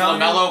against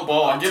LaMelo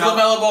Ball. Give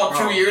LaMelo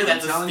Ball 2 years,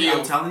 that's a steal.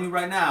 I'm telling you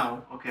right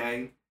now,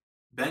 okay?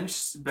 Ben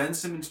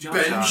Simmons jump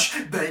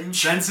shot. Ben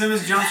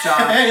Simmons jump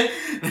shot.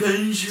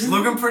 It's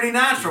looking pretty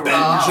natural.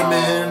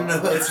 Benjamin.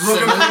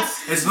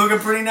 It's looking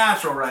pretty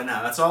natural right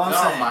now. That's all I'm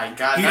saying. Oh my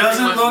God, he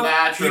doesn't look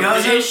natural. He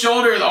doesn't. His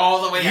shoulders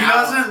all the way out. He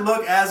doesn't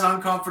look as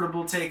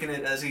uncomfortable taking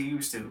it as he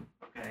used to.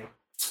 Okay.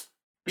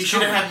 He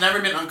should have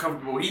never been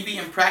uncomfortable. He'd be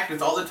in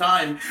practice all the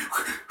time.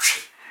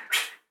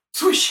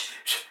 Swish.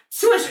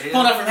 Swish. Yeah.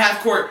 Pulled up from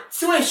half court.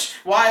 Swish.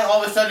 Why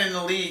all of a sudden in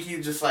the league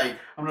he's just like,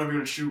 I'm not even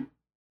gonna shoot.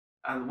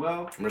 I'm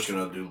just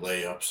gonna do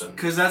layups and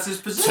because that's his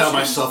position. Tell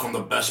myself I'm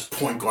the best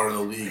point guard in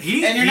the league.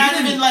 You're not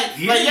even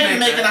you're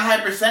making a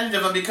high percentage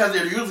of them because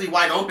they're usually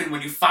wide open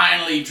when you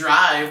finally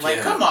drive. Like,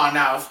 come on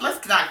now,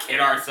 let's not kid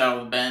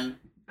ourselves, Ben.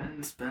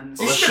 Let's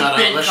shout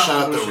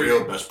out the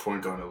real best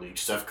point guard in the league,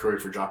 Steph Curry,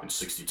 for dropping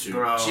 62.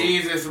 Bro.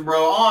 Jesus,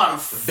 bro, on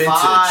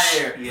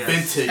fire.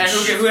 Vintage. And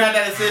who had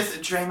that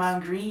assist?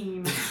 Draymond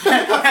Green.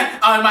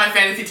 On my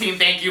fantasy team,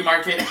 thank you,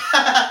 Market.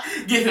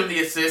 Give him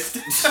the assist.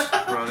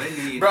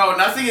 Bro,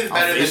 nothing is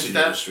better than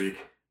Steph.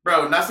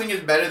 Bro, nothing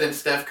is better than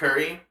Steph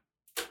Curry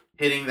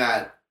hitting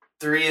that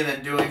 3 and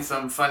then doing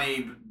some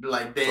funny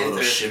like dance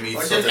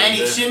or just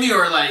any shimmy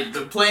or like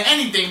the play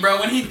anything, bro.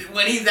 When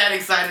he's that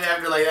excited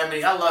after like that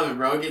many, I love it,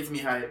 bro. It gets me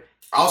hyped.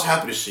 I was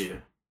happy to see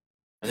it.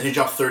 And then he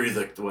dropped 30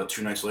 like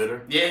 2 nights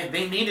later. Yeah,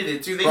 they needed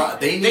it too.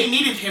 They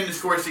needed him to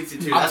score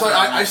 62.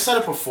 I said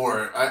it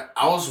before.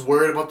 I was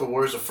worried about the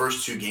Warriors the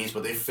first 2 games,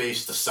 but they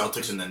faced the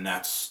Celtics and the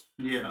Nets.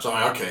 Yeah. So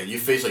I'm like, okay, you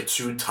face like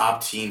 2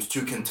 top teams,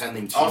 2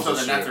 contending teams. Also,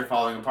 the Nets are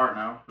falling apart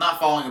now. Not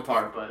falling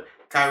apart, but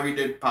Kyrie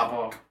did pop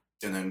off.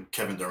 And then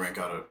Kevin Durant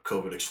got a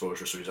COVID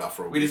exposure, so he's out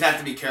for a week. We just have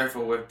to be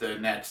careful with the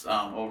Nets'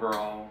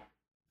 overall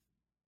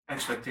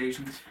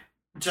expectations.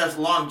 Just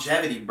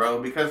longevity, bro,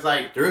 because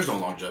like there is no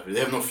longevity. They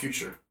have no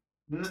future.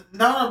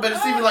 No, but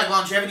it's even like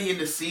longevity in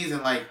the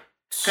season, like.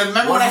 Because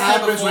remember what I said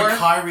happens before? when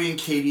Kyrie and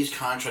KD's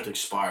contract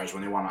expires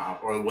when they want to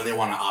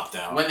opt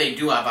out? When they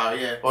do opt out,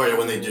 yeah. Oh yeah,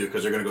 when they do,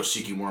 because they're gonna go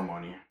seek you more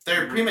money.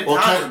 They're premature,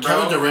 bro.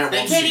 Kevin Durant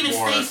they can't even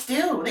stay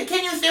still. They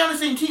can't even stay on the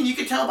same team. You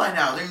can tell by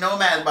now. They're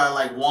nomads by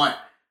like one.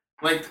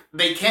 Like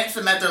they can't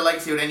cement their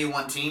legacy with any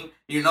one team.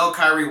 You know,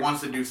 Kyrie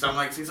wants to do some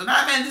legacy, so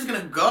nah, man, just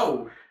gonna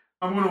go.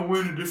 I'm gonna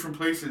win in different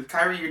places.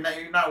 Kyrie, you're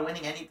not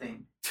winning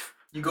anything.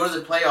 You go to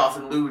the playoffs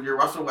and lose. You're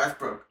Russell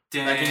Westbrook.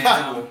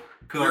 Damn.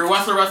 You're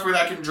Russell Westbrook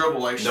that can dribble.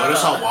 Like,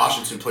 notice how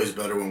Washington plays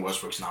better when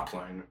Westbrook's not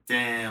playing.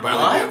 Damn.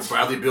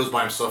 Bradley Beal's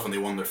by himself and they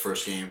won their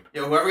first game.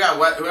 Yo, whoever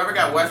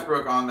got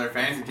Westbrook on their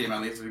fantasy team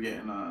at least is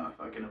getting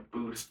fucking a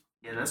boost.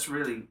 Yeah, that's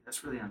really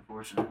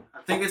unfortunate.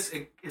 I think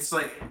it's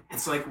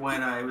like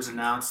when it was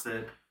announced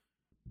that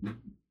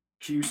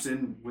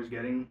Houston was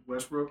getting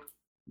Westbrook.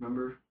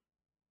 Remember?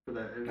 For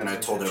that. And I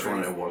told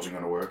everyone it wasn't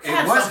going to work.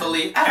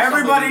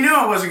 Everybody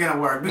knew it wasn't going to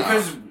work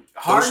because. No.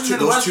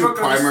 Those two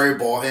primary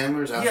ball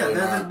handlers.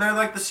 Yeah, they're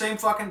like the same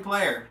fucking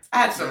player. I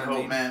had some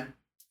hope, man.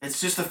 It's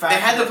just the fact they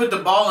had to put the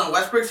ball in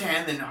Westbrook's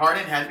hand, and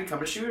Harden had to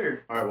become a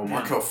shooter. All right, well,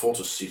 Markelle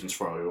Fultz's season's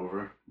probably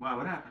over. Wow,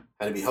 what happened?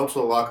 Had to be helped to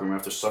the locker room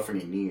after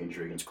suffering a knee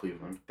injury against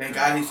Cleveland. Thank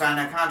God he signed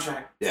that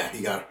contract. Yeah,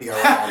 he got right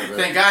out of it.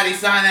 Thank God he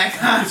signed that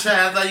contract.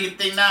 That's all you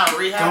think now.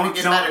 Rehab to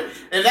get better.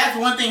 If that's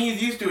one thing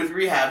he's used to is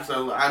rehab,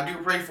 so I do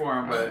pray for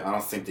him. But I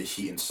don't think the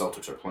Heat and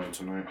Celtics are playing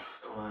tonight.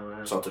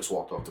 Celtics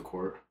walked off the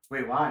court.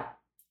 Wait, why?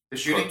 The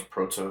shooting?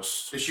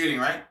 Protest. The shooting,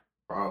 right?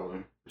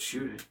 Probably. The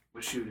shooting.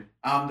 What shooting?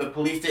 The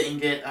police didn't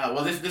get...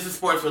 well, this is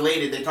sports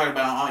related. They talked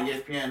about it on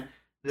ESPN.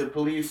 The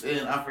police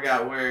in... I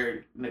forgot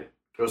where... It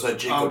was that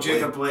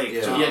Jacob Blake.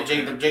 Yeah, so,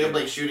 Jacob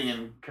Blake shooting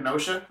in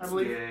Kenosha, I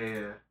believe.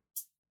 Yeah.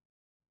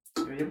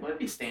 You would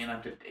be staying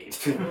up to date.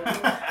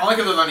 Only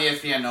because it was on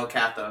ESPN, no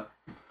cap, though.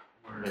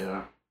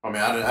 Yeah. I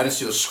mean, I didn't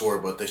see the score,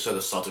 but they said the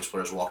Celtics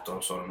players walked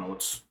up, so I don't know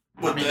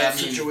what that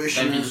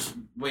situation is.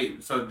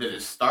 Wait, so did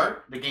it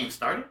start? The game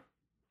started?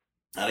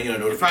 I didn't get a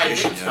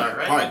notification. It probably didn't start,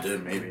 right? Probably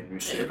did, maybe.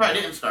 It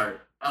probably didn't start.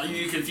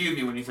 You confused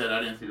me when you said I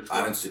didn't see the score.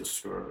 I didn't see the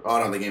score.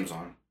 Oh, no, the game's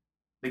on.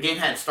 The game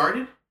had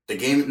started? The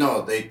game,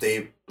 no,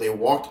 they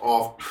walked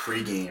off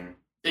pre-game.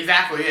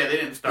 Exactly, yeah, they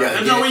didn't start. Yeah,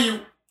 There's no way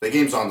you... The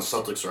game's on, the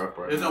Celtics are up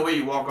right There's now. no way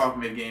you walk off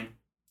mid-game.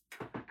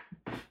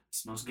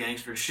 It's the most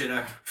gangster shit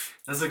ever.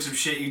 That's like some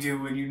shit you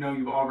do when you know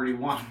you've already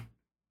won.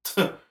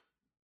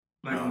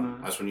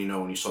 That's when you know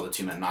when you saw the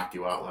team that knocked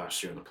you out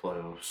last year in the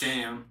playoffs.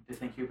 Damn. They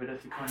think you're better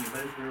than Coney,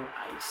 but it's real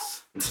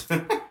ice.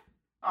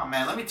 Oh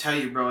man, let me tell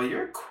you, bro,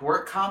 your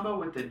court combo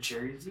with the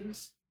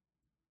jerseys,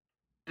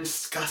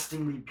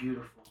 disgustingly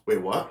beautiful.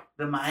 Wait, what?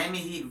 The Miami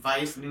Heat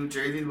Vice New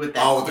Jerseys with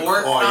that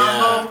court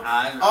combo.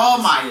 Yeah.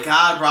 Oh my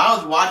god, bro! I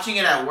was watching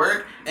it at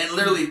work, and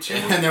literally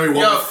and then we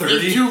walked 30.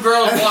 These two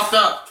girls walked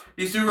up.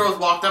 These two girls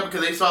walked up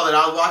because they saw that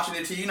I was watching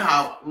it too. You know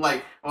how,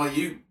 like, well,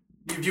 you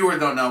viewers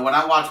don't know. When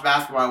I watch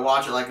basketball, I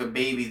watch it like a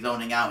baby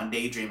zoning out and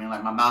daydreaming.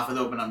 Like, my mouth is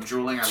open, I'm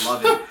drooling, I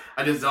love it.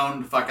 I just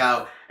zone the fuck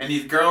out. And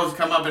these girls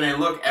come up and they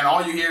look, and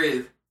all you hear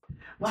is,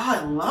 wow,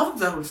 I love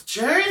those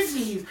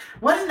jerseys.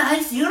 What a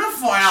nice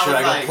uniform. Should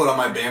I go put on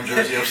my BAM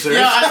jersey upstairs?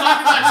 Yo, I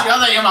talked about you. I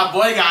was like, yo, my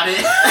boy got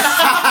it.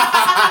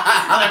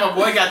 I was like, my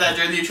boy got that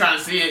jersey. You're trying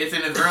to see it. It's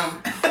in his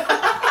room.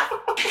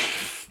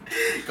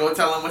 Go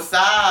tell him what's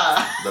up.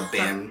 The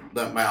BAM,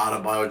 my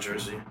Autobio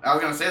jersey. I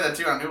was gonna say that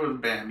too. I knew it was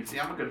BAM. You see,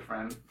 I'm a good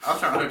friend. I was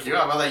trying to hook you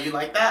up. I was like, you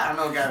like that? I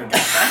know a guy who got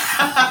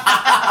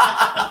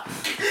that.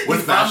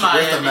 with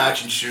the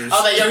matching shoes. I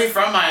was like, yo, he's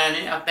from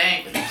Miami. I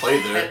think. He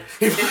played there.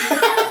 He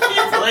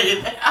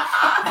played there.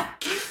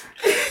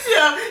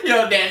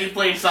 Yo, Danny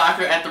played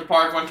soccer at the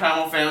park one time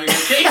on family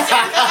vacation. He's like,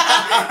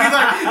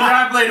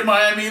 I played in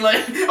Miami,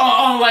 like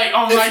on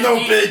it's no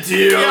big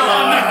deal. Yeah,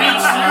 on the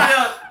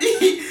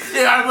beach.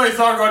 Yeah, I play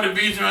soccer on the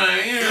beach, man.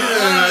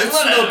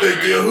 It's no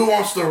big deal. Who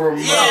wants the remote?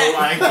 Yeah. Oh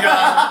my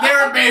god. They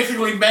were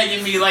basically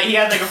begging me, like he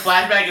had like a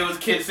flashback. It was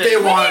kids saying, "We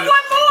need one more."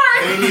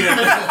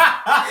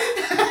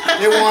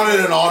 They wanted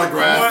an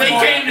autograph. They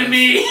came to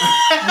me.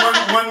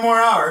 one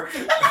more hour.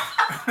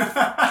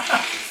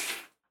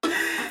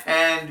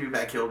 And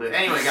Dubak killed it.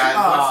 Anyway, guys,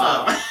 what's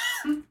up?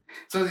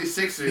 So these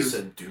Sixers. He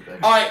said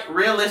Dubak. Alright,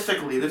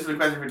 realistically, this is a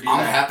question for Dubak.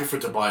 I'm happy for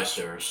Tobias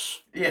Harris.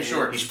 Yeah,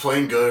 sure. He's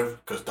playing good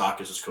because Doc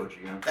is his coach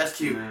again. That's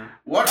cute. Yeah.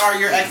 What are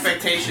your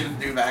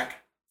expectations, Dubak?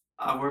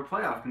 We're a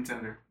playoff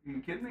contender. Are you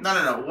kidding me?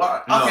 No.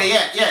 What? No. Okay,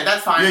 yeah,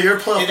 that's fine. Yeah, you're a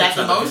playoff contender. Is that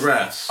the most?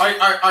 Congrats.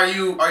 Are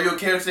you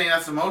okay with saying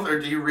that's the most, or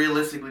do you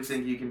realistically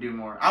think you can do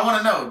more? I want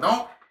to know.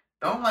 Don't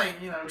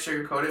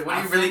sugarcoat it. What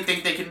do you really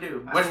think they can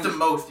do? What's the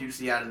most you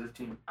see out of this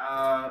team?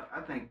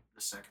 I think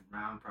the second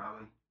round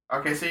probably.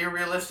 Okay, so you're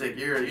realistic.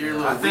 You're a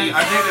little. I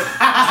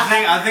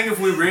think if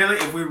we really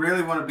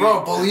want to be.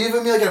 Bro, believe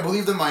in me like I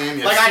believed in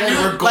Miami. Like I knew,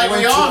 we're going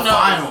we all to the know.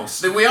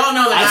 finals. We all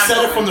know that. I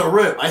said it from the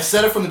rip. I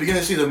said it from the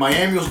beginning of the season.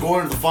 Miami was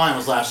going to the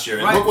finals last year,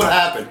 and look what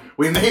happened.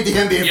 We made the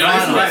NBA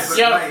finals.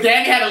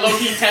 Danny had a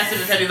low-key test in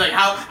his head. He's like,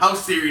 how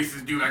serious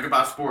is Dubak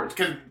about sports?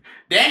 Because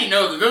Danny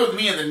knows if it was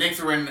me and the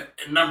Knicks were in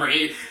number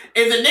 8,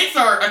 if the Knicks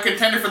are a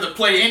contender for the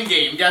play-in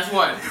game, guess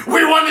what?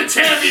 We won the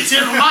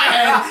championship in my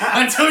head.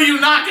 Until you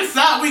knock us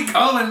out, we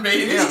going,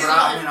 baby. Yeah, but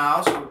I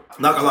also...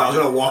 Not gonna lie, I was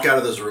gonna walk out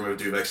of this room if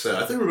Dubak said,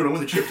 I think we're gonna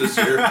win the chip this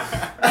year.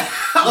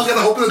 I was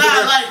gonna open the door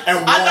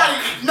and walk.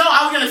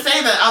 I was gonna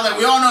say that. I was like,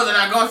 we all know they're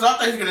not going, so I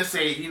thought he was gonna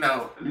say,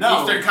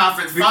 Eastern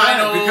Conference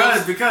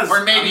Finals. Because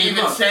or maybe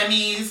even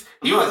semis.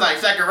 He was like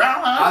second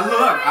round.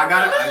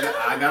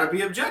 I gotta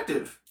be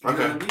objective.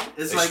 Okay.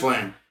 It's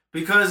Explain. like,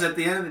 because at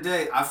the end of the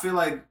day, I feel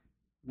like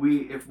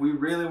if we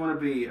really want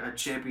to be a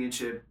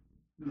championship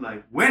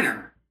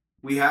winner,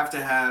 we have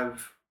to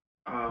have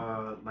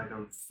a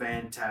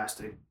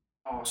fantastic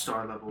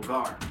all-star level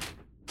guard.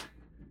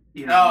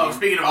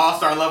 Speaking of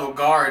all-star level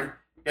guard,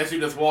 guess who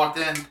just walked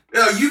in?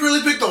 Yo, you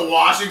really picked the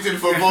Washington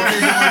football team to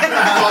win the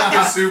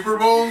fucking Super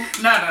Bowl?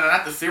 No,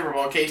 not the Super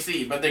Bowl.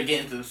 KC, but they're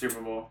getting to the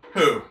Super Bowl.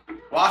 Who?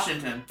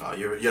 Washington. Oh,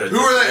 who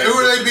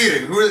are they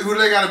beating? Who do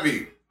they gotta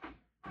beat?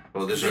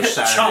 Well, these are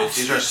savages.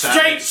 These are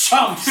savages. Straight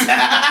chumps. Who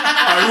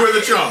are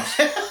the chumps?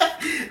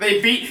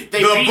 They beat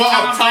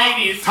Tom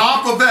Brady's.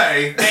 Tampa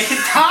Bay.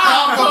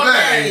 Tampa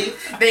Bay.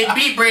 They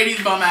beat Brady's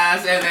bum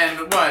ass, and then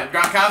what?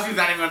 Gronkowski's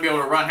not even gonna be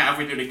able to run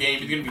halfway through the game.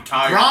 He's gonna be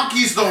tired.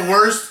 Gronky's the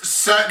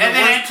worst. And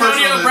then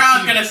Antonio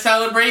Brown's gonna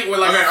celebrate with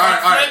a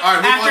front flip.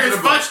 After his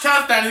first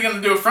touchdown, he's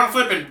gonna do a front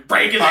flip and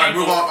break his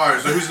ankle. Move on. All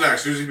right. So who's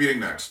next? Who's he beating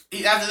next?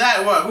 After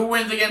that, what? Who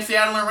wins against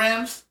Seattle and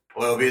Rams?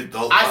 Well, it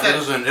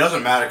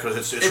doesn't matter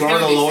because it's where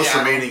the lowest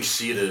remaining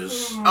seed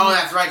is. Oh,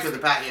 that's right, because the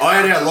Packers. Oh,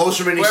 yeah, lowest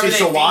remaining seed.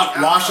 So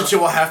Washington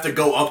will have to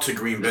go up to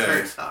Green Bay.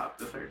 This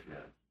hurts,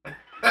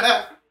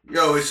 yeah.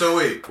 Yo, so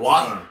wait.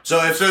 What?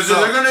 So they're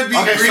going to be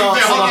Green Bay. Hold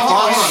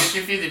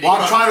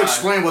on. I'm trying to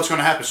explain what's going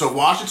to happen. So if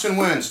Washington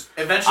wins,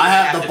 eventually I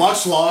have the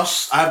Bucks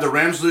lost. I have the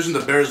Rams losing,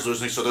 the Bears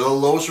losing. So they're the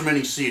lowest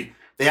remaining seed.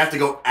 They have to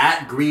go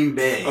at Green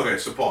Bay. Okay,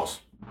 so pause.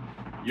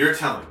 You're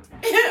telling me.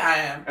 Yeah, I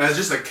am. As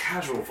just a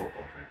casual football fan.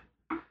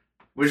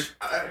 Which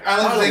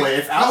by the way,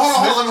 if Alex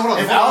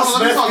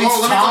Smith beats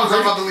Tom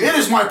Brady, it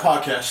is my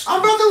podcast. I'm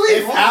about to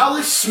leave. If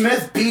Alex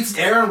Smith beats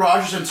Aaron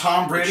Rodgers and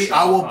Tom Brady,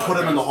 I will put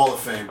him in the Hall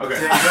of Fame. Okay.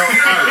 So, all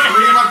right, let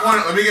me get my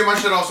point. Let me get my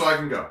shit off so I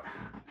can go.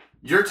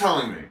 You're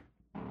telling me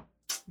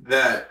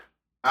that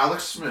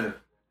Alex Smith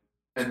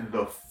and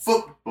the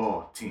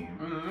football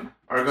team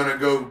are gonna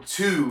go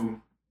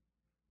to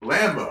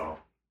Lambeau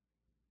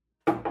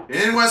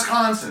in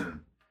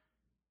Wisconsin,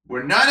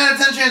 where 9 out of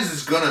 10 chances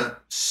it's gonna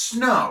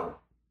snow.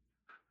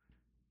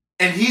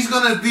 And he's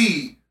going to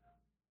be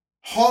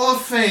Hall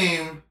of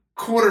Fame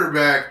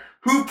quarterback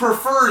who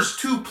prefers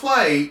to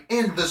play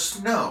in the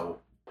snow.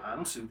 I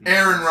don't see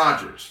Aaron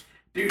Rodgers.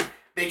 Dude,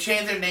 they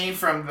changed their name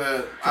from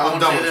the... I'm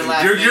done with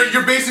you.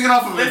 You're basing it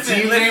off of a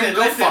team name?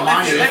 Let me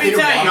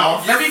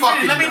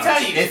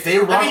tell you. If they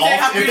run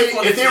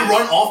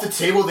off the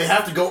table, they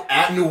have to go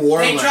at New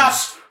Orleans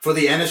for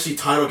the NFC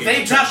title game.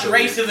 They dropped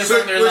racism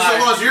from their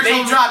lives. You're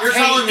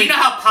telling me, you know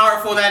how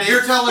powerful that is?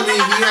 You're telling me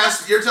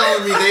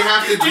they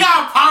have to be. You know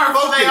how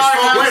powerful they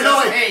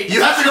are? Wait. You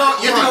have to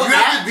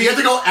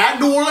go at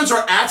New Orleans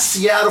or at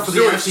Seattle for the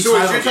NFC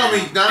title game. You're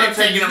telling me 9 out of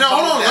 10. No,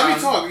 hold on. Let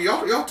me talk.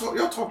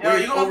 Y'all talk. Yo,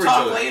 you gonna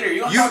talk later?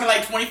 You gonna talk in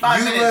like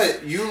 25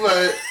 minutes? You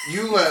let.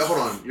 Hold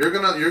on.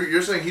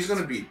 You're saying he's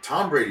gonna beat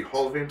Tom Brady,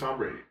 Hall of Fame Tom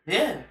Brady.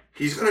 Yeah.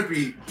 He's gonna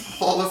beat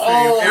Hall of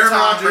Fame Aaron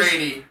Tom Rodgers.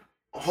 Brady.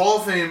 Hall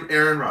of Fame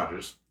Aaron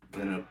Rodgers.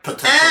 And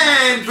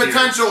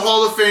potential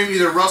Hall of Fame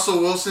either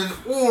Russell Wilson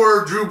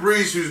or Drew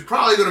Brees, who's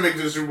probably gonna make it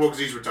to the Super Bowl because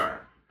he's retired.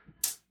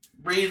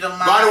 Breathe them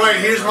out. By the way,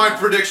 here's my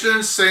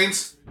prediction: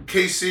 Saints,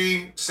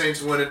 KC,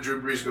 Saints win it.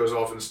 Drew Brees goes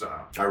off in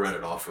style. I read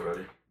it off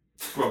already.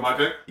 What, my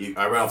pick?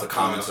 I read off the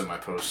comments in my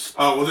post.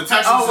 Oh, well, the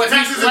Texans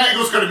and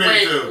Eagles could have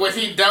made it too. Was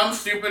he dumb,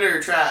 stupid, or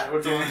trash?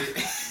 Which one was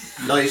it?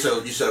 No, you said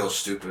it was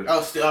stupid.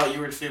 Oh, you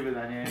were stupid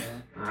then, yeah.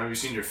 Have you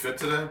seen your fit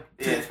today?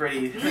 Yeah, it's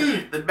pretty.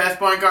 The best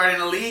point guard in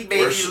the league,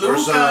 baby,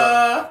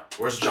 Luka.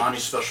 Where's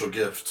Johnny's special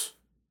gift?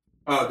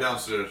 Oh,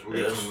 downstairs. We'll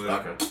get some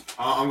later. Okay.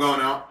 I'm going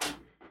out.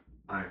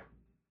 Alright.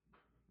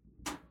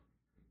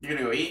 You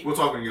gonna go eat? We'll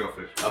talk when you go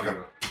fix. Okay.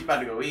 You about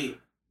to go eat.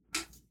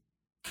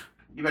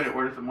 You better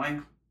order some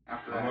wings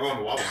after that. I'm going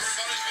to Wawa.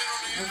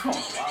 I'm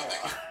going to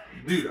Wawa.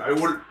 Dude, I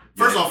ordered.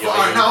 First off,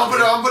 alright, now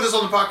I'm put this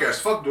on the podcast.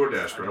 Fuck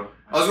DoorDash, bro.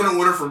 I was gonna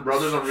order from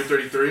Brothers on Route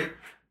 33.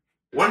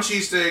 One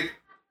cheesesteak,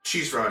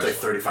 cheese fries. Like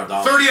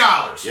 $35.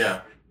 $30.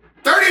 Yeah.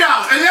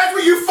 $30, and that's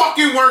what you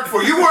fucking work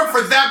for. You work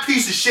for that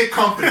piece of shit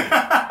company.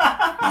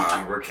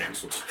 We're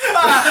canceled.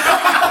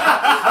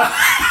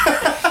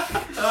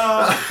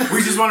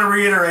 We just want to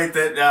reiterate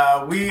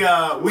that we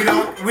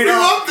don't. We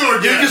love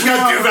DoorDash. You just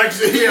got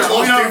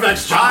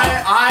Duvek's job.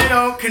 I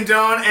don't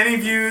condone any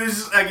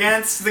views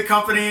against the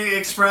company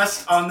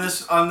expressed on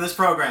this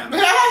program.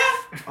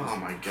 Oh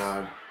my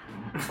god.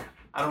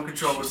 I don't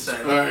control what's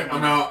said. Alright,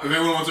 I'm out. If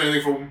anyone wants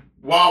anything from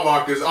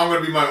Wawa, because I'm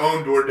gonna be my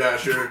own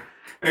DoorDasher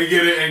and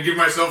get it and give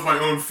myself my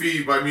own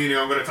feed by meaning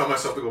I'm gonna tell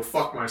myself to go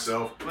fuck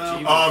myself.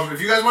 Well,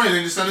 if you guys want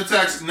anything, just send a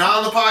text. Not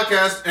on the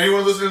podcast.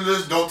 Anyone listening to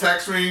this, don't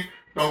text me,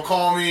 don't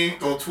call me,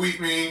 don't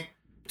tweet me.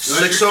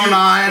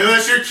 609.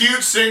 Unless you're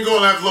cute, single,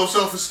 and have low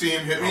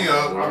self-esteem, hit me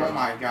up. Oh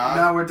my god.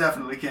 now we're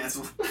definitely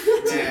canceled.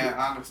 Yeah,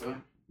 honestly.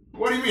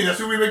 What do you mean? That's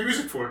who we make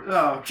music for.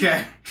 Oh,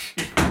 okay.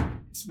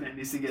 This man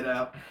needs to get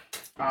out.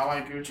 I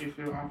like Gucci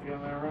feel I'm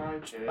feeling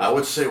right. I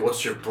would say,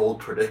 what's your bold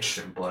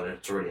prediction, but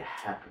it's already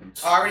happened.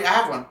 I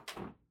have one.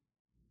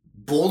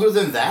 Bolder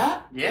than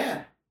that?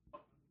 Yeah.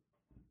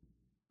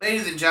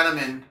 Ladies and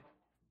gentlemen,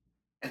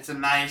 it's a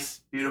nice,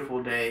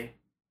 beautiful day.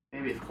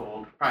 Maybe it's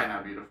cold. Probably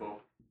not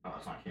beautiful. Oh,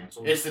 it's not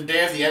canceled. It's the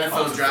day of the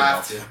NFL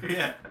draft.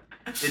 Yeah.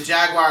 The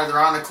Jaguars are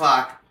on the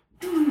clock.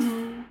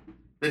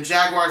 The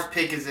Jaguars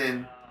pick is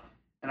in.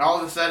 And all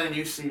of a sudden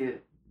you see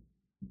it.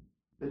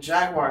 The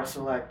Jaguars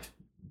select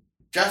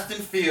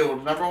Justin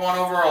Fields, #1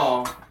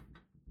 overall.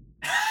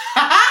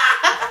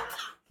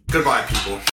 Goodbye, people.